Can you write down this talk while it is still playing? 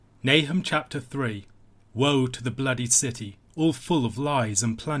Nahum chapter 3. Woe to the bloody city, all full of lies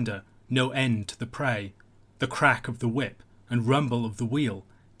and plunder, no end to the prey. The crack of the whip and rumble of the wheel,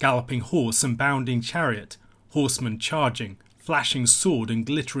 galloping horse and bounding chariot, horsemen charging, flashing sword and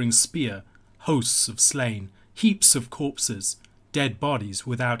glittering spear, hosts of slain, heaps of corpses, dead bodies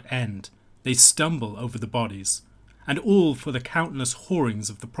without end. They stumble over the bodies. And all for the countless whorings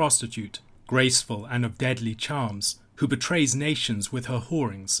of the prostitute, graceful and of deadly charms, who betrays nations with her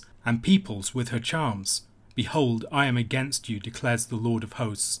whorings, and peoples with her charms. Behold, I am against you, declares the Lord of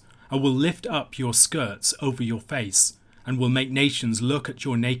hosts. I will lift up your skirts over your face, and will make nations look at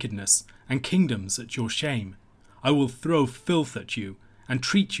your nakedness, and kingdoms at your shame. I will throw filth at you, and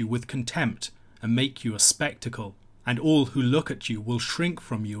treat you with contempt, and make you a spectacle. And all who look at you will shrink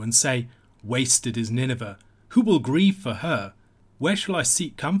from you, and say, Wasted is Nineveh. Who will grieve for her? Where shall I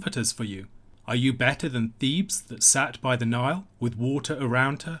seek comforters for you? Are you better than Thebes that sat by the Nile, with water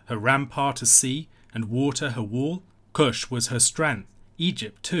around her, her rampart a sea, and water her wall? Cush was her strength,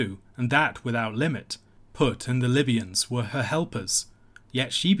 Egypt too, and that without limit. Put and the Libyans were her helpers.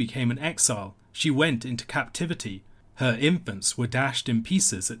 Yet she became an exile, she went into captivity. Her infants were dashed in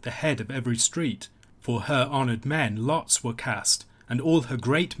pieces at the head of every street. For her honoured men lots were cast, and all her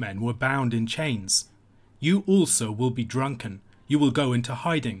great men were bound in chains. You also will be drunken, you will go into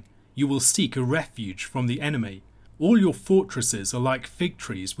hiding, you will seek a refuge from the enemy. All your fortresses are like fig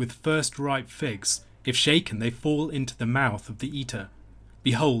trees with first ripe figs. If shaken, they fall into the mouth of the eater.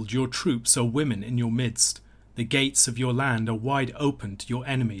 Behold, your troops are women in your midst. The gates of your land are wide open to your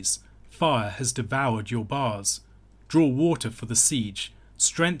enemies. Fire has devoured your bars. Draw water for the siege.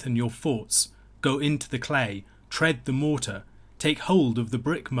 Strengthen your forts. Go into the clay. Tread the mortar. Take hold of the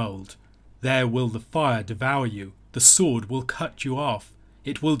brick mould. There will the fire devour you. The sword will cut you off.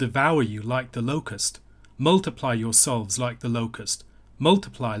 It will devour you like the locust. Multiply yourselves like the locust.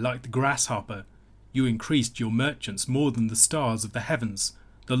 Multiply like the grasshopper. You increased your merchants more than the stars of the heavens.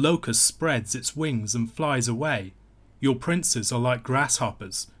 The locust spreads its wings and flies away. Your princes are like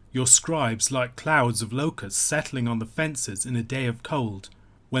grasshoppers. Your scribes like clouds of locusts settling on the fences in a day of cold.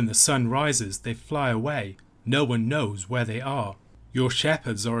 When the sun rises, they fly away. No one knows where they are. Your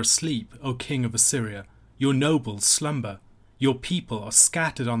shepherds are asleep, O king of Assyria. Your nobles slumber. Your people are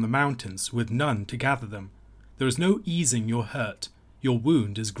scattered on the mountains, with none to gather them. There is no easing your hurt. Your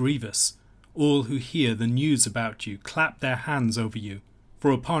wound is grievous. All who hear the news about you clap their hands over you.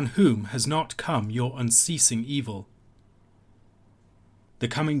 For upon whom has not come your unceasing evil? The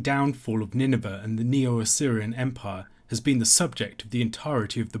coming downfall of Nineveh and the Neo-Assyrian Empire has been the subject of the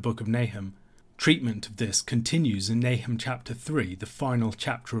entirety of the book of Nahum. Treatment of this continues in Nahum chapter 3, the final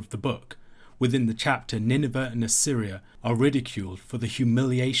chapter of the book. Within the chapter, Nineveh and Assyria are ridiculed for the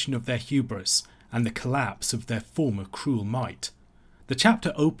humiliation of their hubris and the collapse of their former cruel might. The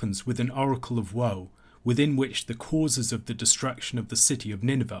chapter opens with an oracle of woe, within which the causes of the destruction of the city of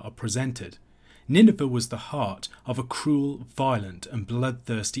Nineveh are presented. Nineveh was the heart of a cruel, violent, and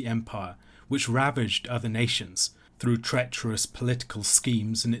bloodthirsty empire which ravaged other nations through treacherous political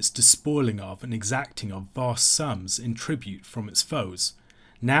schemes and its despoiling of and exacting of vast sums in tribute from its foes.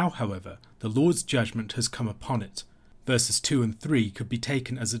 Now, however, the Lord's judgment has come upon it. Verses 2 and 3 could be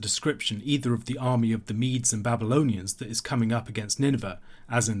taken as a description either of the army of the Medes and Babylonians that is coming up against Nineveh,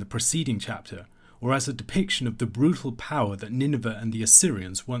 as in the preceding chapter, or as a depiction of the brutal power that Nineveh and the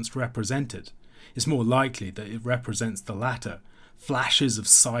Assyrians once represented. It's more likely that it represents the latter, flashes of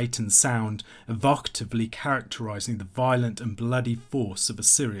sight and sound evocatively characterizing the violent and bloody force of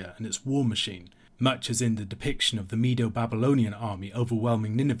Assyria and its war machine, much as in the depiction of the Medo-Babylonian army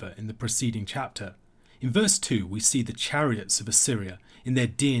overwhelming Nineveh in the preceding chapter. In verse 2 we see the chariots of Assyria in their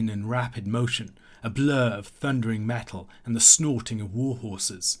din and rapid motion, a blur of thundering metal and the snorting of war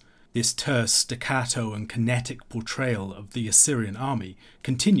horses. This terse, staccato and kinetic portrayal of the Assyrian army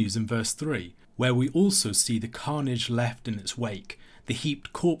continues in verse 3, where we also see the carnage left in its wake, the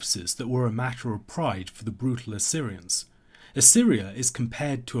heaped corpses that were a matter of pride for the brutal Assyrians. Assyria is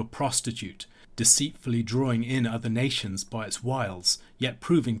compared to a prostitute, deceitfully drawing in other nations by its wiles, yet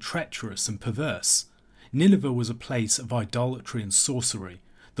proving treacherous and perverse. Nineveh was a place of idolatry and sorcery.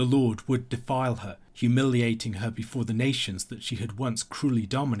 The Lord would defile her, humiliating her before the nations that she had once cruelly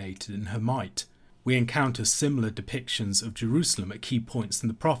dominated in her might. We encounter similar depictions of Jerusalem at key points in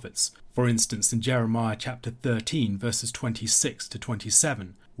the prophets, for instance in Jeremiah chapter 13 verses 26 to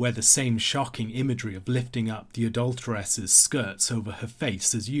 27, where the same shocking imagery of lifting up the adulteress's skirts over her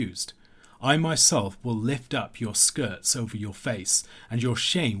face is used. I myself will lift up your skirts over your face, and your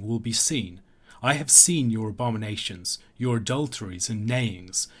shame will be seen. I have seen your abominations, your adulteries and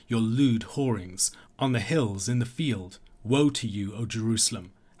neighings, your lewd whorings, on the hills in the field. Woe to you, O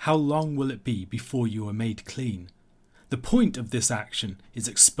Jerusalem! how long will it be before you are made clean? The point of this action is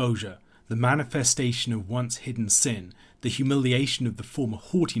exposure, the manifestation of once hidden sin, the humiliation of the former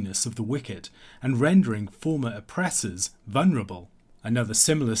haughtiness of the wicked, and rendering former oppressors vulnerable. Another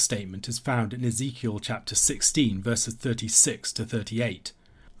similar statement is found in Ezekiel chapter 16, verses 36 to 38.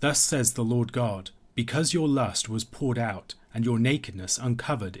 Thus says the Lord God, because your lust was poured out, and your nakedness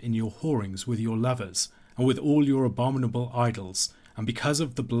uncovered in your whorings with your lovers, and with all your abominable idols, and because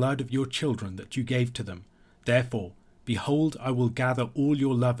of the blood of your children that you gave to them. Therefore, behold, I will gather all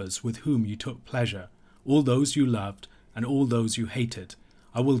your lovers with whom you took pleasure, all those you loved, and all those you hated.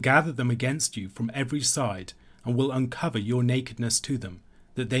 I will gather them against you from every side, and will uncover your nakedness to them,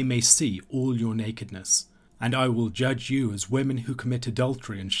 that they may see all your nakedness. And I will judge you as women who commit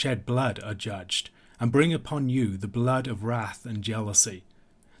adultery and shed blood are judged, and bring upon you the blood of wrath and jealousy.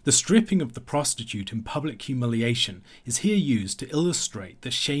 The stripping of the prostitute in public humiliation is here used to illustrate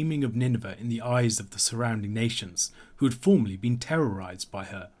the shaming of Nineveh in the eyes of the surrounding nations, who had formerly been terrorized by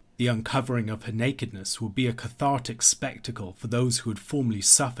her. The uncovering of her nakedness will be a cathartic spectacle for those who had formerly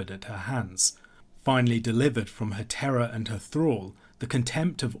suffered at her hands. Finally delivered from her terror and her thrall, the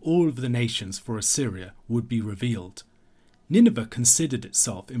contempt of all of the nations for Assyria would be revealed. Nineveh considered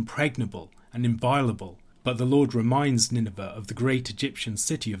itself impregnable and inviolable, but the Lord reminds Nineveh of the great Egyptian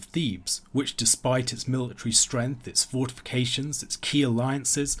city of Thebes, which despite its military strength, its fortifications, its key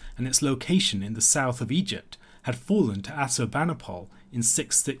alliances, and its location in the south of Egypt, had fallen to Assurbanipal in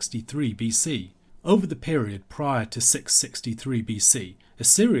 663 BC. Over the period prior to 663 BC,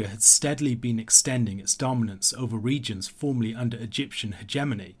 Assyria had steadily been extending its dominance over regions formerly under Egyptian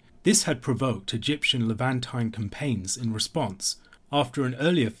hegemony. This had provoked Egyptian Levantine campaigns in response. After an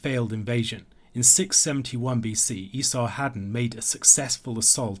earlier failed invasion, in 671 BC, Esarhaddon made a successful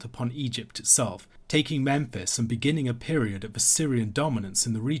assault upon Egypt itself, taking Memphis and beginning a period of Assyrian dominance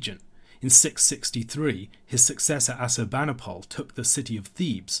in the region. In 663, his successor Assurbanipal took the city of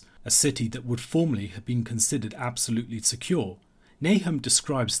Thebes, a city that would formerly have been considered absolutely secure. Nahum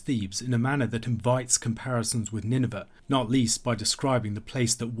describes Thebes in a manner that invites comparisons with Nineveh, not least by describing the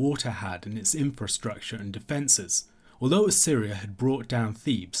place that water had in its infrastructure and defences. Although Assyria had brought down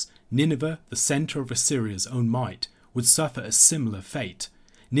Thebes, Nineveh, the centre of Assyria's own might, would suffer a similar fate.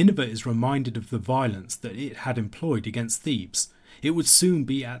 Nineveh is reminded of the violence that it had employed against Thebes. It would soon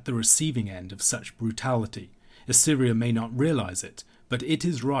be at the receiving end of such brutality. Assyria may not realize it, but it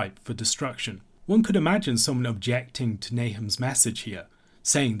is ripe for destruction. One could imagine someone objecting to Nahum's message here,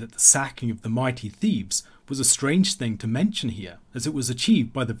 saying that the sacking of the mighty Thebes was a strange thing to mention here, as it was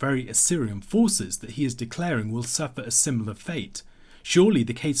achieved by the very Assyrian forces that he is declaring will suffer a similar fate. Surely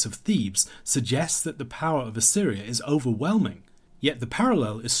the case of Thebes suggests that the power of Assyria is overwhelming. Yet the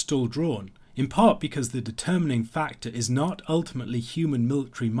parallel is still drawn, in part because the determining factor is not ultimately human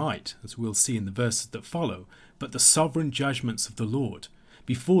military might, as we'll see in the verses that follow, but the sovereign judgments of the Lord.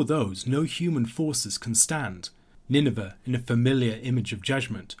 Before those, no human forces can stand. Nineveh, in a familiar image of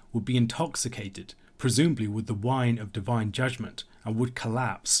judgment, would be intoxicated, presumably with the wine of divine judgment, and would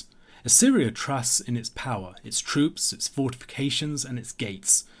collapse. Assyria trusts in its power, its troops, its fortifications, and its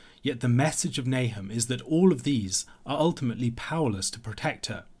gates. Yet the message of Nahum is that all of these are ultimately powerless to protect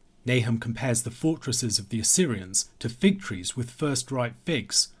her. Nahum compares the fortresses of the Assyrians to fig trees with first-ripe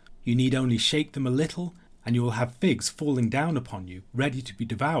figs. You need only shake them a little, and you will have figs falling down upon you, ready to be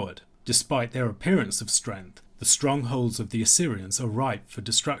devoured. Despite their appearance of strength, the strongholds of the Assyrians are ripe for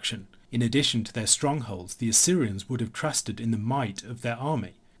destruction. In addition to their strongholds, the Assyrians would have trusted in the might of their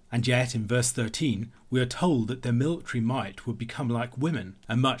army. And yet, in verse 13, we are told that their military might would become like women,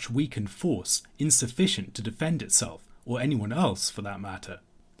 a much weakened force, insufficient to defend itself, or anyone else for that matter.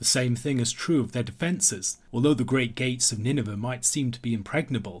 The same thing is true of their defences. Although the great gates of Nineveh might seem to be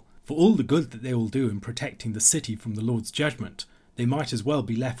impregnable, for all the good that they will do in protecting the city from the Lord's judgment, they might as well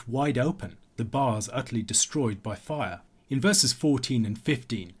be left wide open, the bars utterly destroyed by fire. In verses 14 and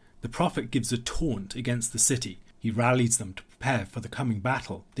 15, the prophet gives a taunt against the city. He rallies them to prepare for the coming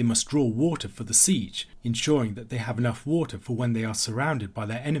battle. They must draw water for the siege, ensuring that they have enough water for when they are surrounded by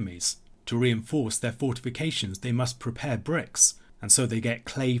their enemies. To reinforce their fortifications, they must prepare bricks. And so they get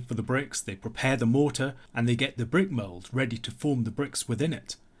clay for the bricks, they prepare the mortar, and they get the brick mould ready to form the bricks within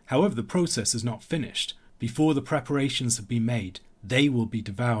it. However, the process is not finished. Before the preparations have been made, they will be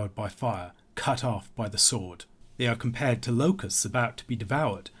devoured by fire, cut off by the sword. They are compared to locusts about to be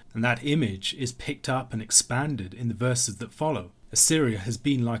devoured, and that image is picked up and expanded in the verses that follow. Assyria has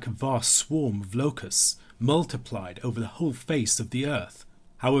been like a vast swarm of locusts, multiplied over the whole face of the earth.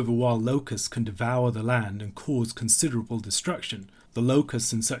 However, while locusts can devour the land and cause considerable destruction, the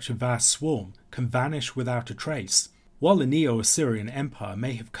locusts in such a vast swarm can vanish without a trace. While the Neo-Assyrian Empire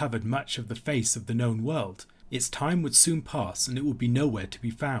may have covered much of the face of the known world, its time would soon pass and it would be nowhere to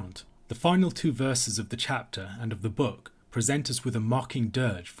be found. The final 2 verses of the chapter and of the book present us with a mocking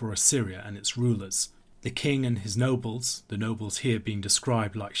dirge for Assyria and its rulers. The king and his nobles, the nobles here being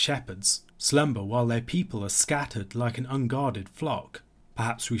described like shepherds, slumber while their people are scattered like an unguarded flock.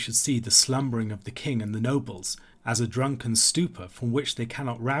 Perhaps we should see the slumbering of the king and the nobles as a drunken stupor from which they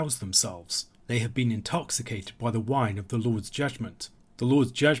cannot rouse themselves. They have been intoxicated by the wine of the Lord's judgment. The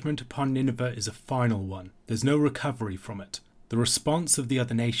Lord's judgment upon Nineveh is a final one. There's no recovery from it. The response of the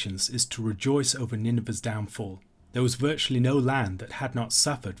other nations is to rejoice over Nineveh's downfall. There was virtually no land that had not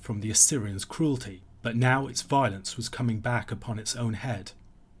suffered from the Assyrians' cruelty, but now its violence was coming back upon its own head.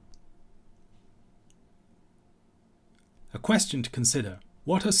 A question to consider: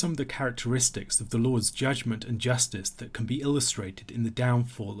 what are some of the characteristics of the Lord's judgment and justice that can be illustrated in the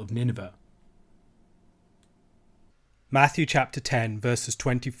downfall of Nineveh? Matthew chapter 10 verses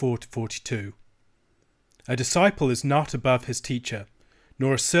 24 to 42. A disciple is not above his teacher,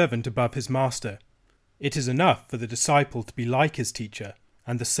 nor a servant above his master. It is enough for the disciple to be like his teacher,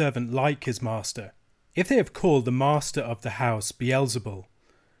 and the servant like his master. If they have called the master of the house Beelzebul,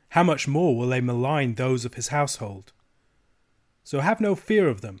 how much more will they malign those of his household? So have no fear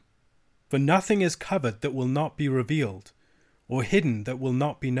of them, for nothing is covered that will not be revealed, or hidden that will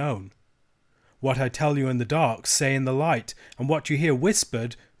not be known. What I tell you in the dark, say in the light, and what you hear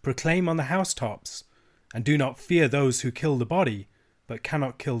whispered, proclaim on the housetops. And do not fear those who kill the body, but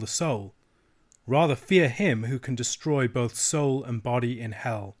cannot kill the soul. Rather fear him who can destroy both soul and body in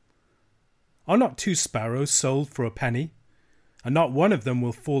hell. Are not 2 sparrows sold for a penny? And not one of them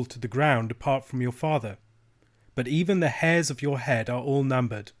will fall to the ground apart from your Father. But even the hairs of your head are all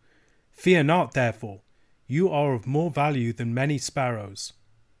numbered. Fear not, therefore, you are of more value than many sparrows.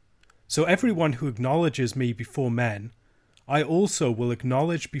 So everyone who acknowledges me before men, I also will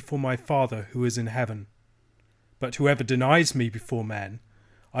acknowledge before my Father who is in heaven. But whoever denies me before men,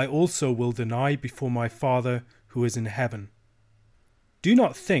 I also will deny before my Father who is in heaven. Do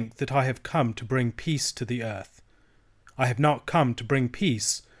not think that I have come to bring peace to the earth. I have not come to bring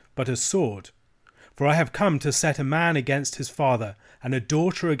peace, but a sword. For I have come to set a man against his father, and a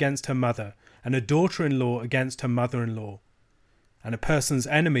daughter against her mother, and a daughter-in-law against her mother-in-law. And a person's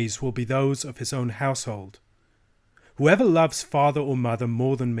enemies will be those of his own household. Whoever loves father or mother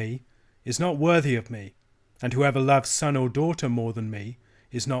more than me is not worthy of me, and whoever loves son or daughter more than me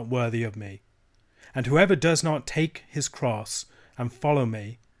is not worthy of me. And whoever does not take his cross and follow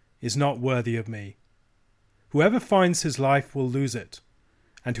me is not worthy of me. Whoever finds his life will lose it,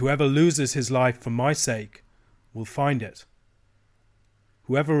 and whoever loses his life for my sake will find it.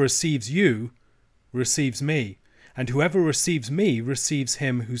 Whoever receives you receives me, and whoever receives me receives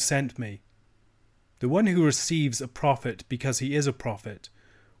him who sent me. The one who receives a prophet because he is a prophet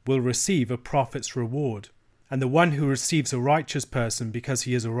will receive a prophet's reward, and the one who receives a righteous person because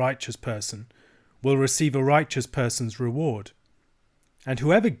he is a righteous person will receive a righteous person's reward. And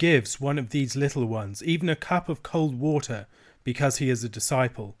whoever gives one of these little ones even a cup of cold water because he is a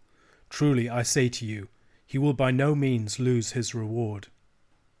disciple, truly I say to you, he will by no means lose his reward.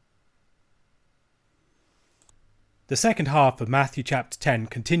 The second half of Matthew chapter 10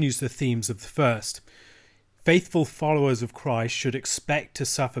 continues the themes of the first. Faithful followers of Christ should expect to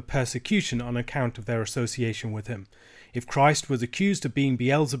suffer persecution on account of their association with him. If Christ was accused of being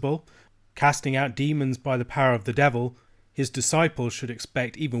Beelzebul, casting out demons by the power of the devil, his disciples should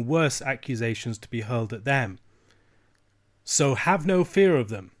expect even worse accusations to be hurled at them. So have no fear of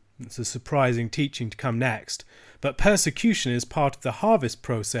them. It's a surprising teaching to come next. But persecution is part of the harvest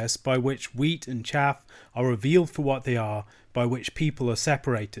process by which wheat and chaff are revealed for what they are, by which people are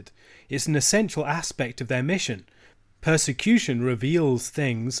separated. It's an essential aspect of their mission. Persecution reveals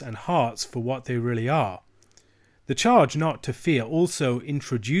things and hearts for what they really are. The charge not to fear also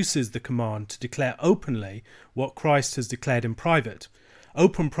introduces the command to declare openly what Christ has declared in private.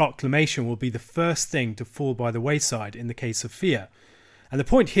 Open proclamation will be the first thing to fall by the wayside in the case of fear. And the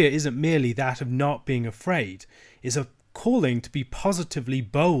point here isn't merely that of not being afraid, it's a calling to be positively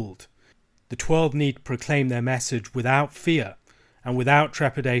bold. The 12 need to proclaim their message without fear and without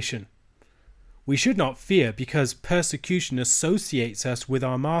trepidation. We should not fear because persecution associates us with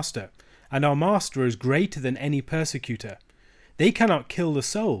our master, and our master is greater than any persecutor. They cannot kill the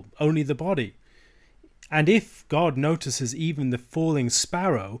soul, only the body. And if God notices even the falling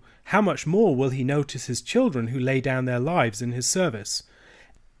sparrow, how much more will he notice his children who lay down their lives in his service?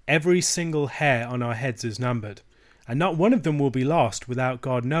 Every single hair on our heads is numbered, and not one of them will be lost without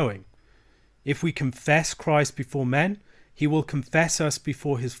God knowing. If we confess Christ before men, he will confess us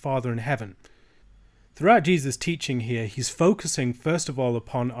before his Father in heaven. Throughout Jesus' teaching here, he's focusing first of all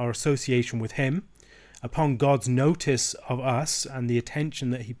upon our association with him, upon God's notice of us and the attention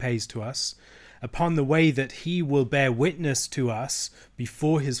that he pays to us, upon the way that he will bear witness to us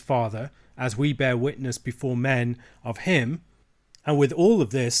before his Father, as we bear witness before men of him, and with all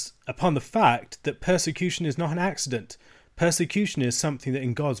of this, upon the fact that persecution is not an accident. Persecution is something that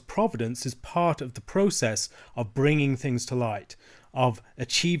in God's providence is part of the process of bringing things to light, of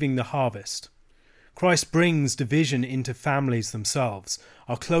achieving the harvest. Christ brings division into families themselves.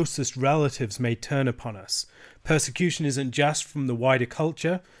 Our closest relatives may turn upon us. Persecution isn't just from the wider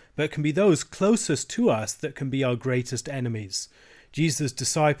culture, but it can be those closest to us that can be our greatest enemies. Jesus'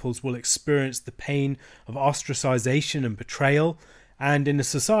 disciples will experience the pain of ostracization and betrayal, and in a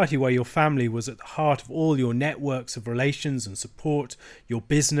society where your family was at the heart of all your networks of relations and support, your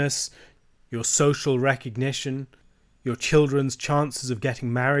business, your social recognition, your children's chances of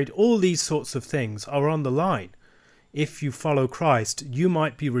getting married, all these sorts of things are on the line. If you follow Christ, you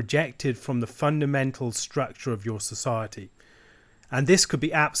might be rejected from the fundamental structure of your society. And this could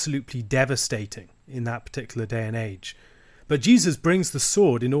be absolutely devastating in that particular day and age. But Jesus brings the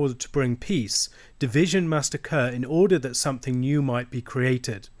sword in order to bring peace. Division must occur in order that something new might be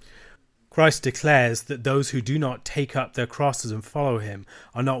created. Christ declares that those who do not take up their crosses and follow him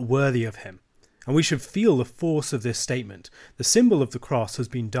are not worthy of him. And we should feel the force of this statement. The symbol of the cross has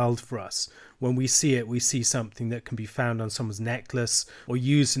been dulled for us. When we see it, we see something that can be found on someone's necklace or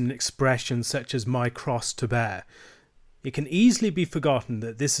used in an expression such as "my cross to bear." It can easily be forgotten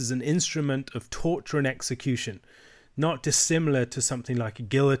that this is an instrument of torture and execution, not dissimilar to something like a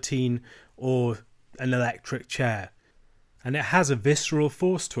guillotine or an electric chair. And it has a visceral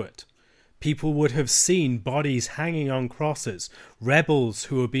force to it. People would have seen bodies hanging on crosses, rebels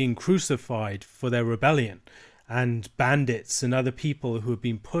who were being crucified for their rebellion, and bandits and other people who had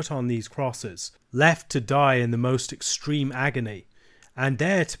been put on these crosses, left to die in the most extreme agony, and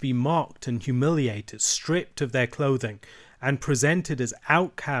there to be mocked and humiliated, stripped of their clothing, and presented as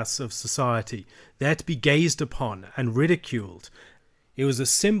outcasts of society, there to be gazed upon and ridiculed. It was a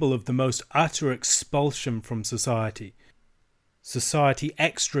symbol of the most utter expulsion from society. Society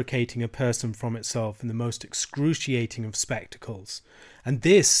extricating a person from itself in the most excruciating of spectacles. And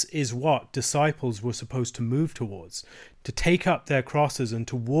this is what disciples were supposed to move towards, to take up their crosses and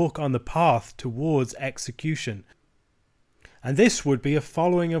to walk on the path towards execution. And this would be a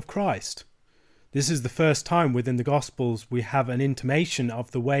following of Christ. This is the first time within the Gospels we have an intimation of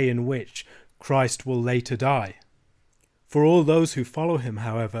the way in which Christ will later die. For all those who follow him,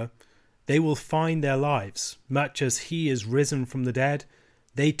 however, they will find their lives, much as he is risen from the dead,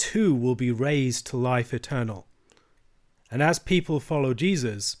 they too will be raised to life eternal. And as people follow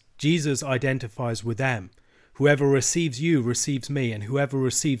Jesus, Jesus identifies with them. Whoever receives you receives me, and whoever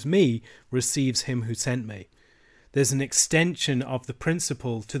receives me receives him who sent me. There's an extension of the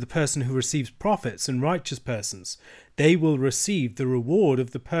principle to the person who receives prophets and righteous persons. They will receive the reward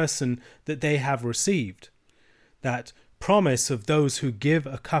of the person that they have received. That promise of those who give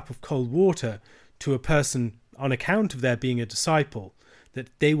a cup of cold water to a person on account of their being a disciple, that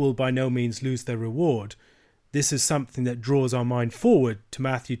they will by no means lose their reward. This is something that draws our mind forward to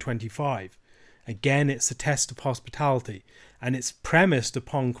Matthew 25. Again, it's a test of hospitality, and it's premised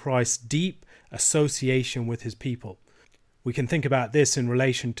upon Christ's deep association with his people. We can think about this in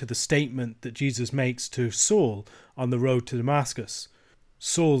relation to the statement that Jesus makes to Saul on the road to Damascus.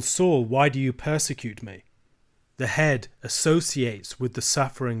 "Saul, Saul, why do you persecute me?" The head associates with the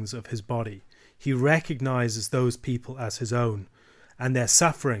sufferings of his body. He recognizes those people as his own, and their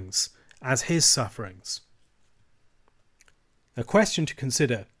sufferings as his sufferings. A question to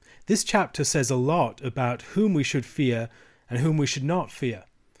consider. This chapter says a lot about whom we should fear and whom we should not fear.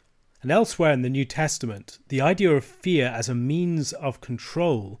 And elsewhere in the New Testament, the idea of fear as a means of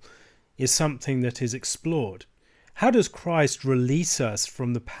control is something that is explored. How does Christ release us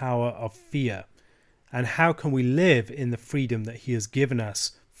from the power of fear? And how can we live in the freedom that he has given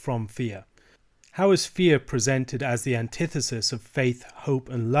us from fear? How is fear presented as the antithesis of faith, hope,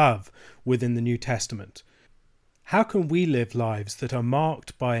 and love within the New Testament? How can we live lives that are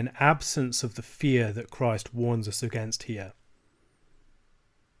marked by an absence of the fear that Christ warns us against here?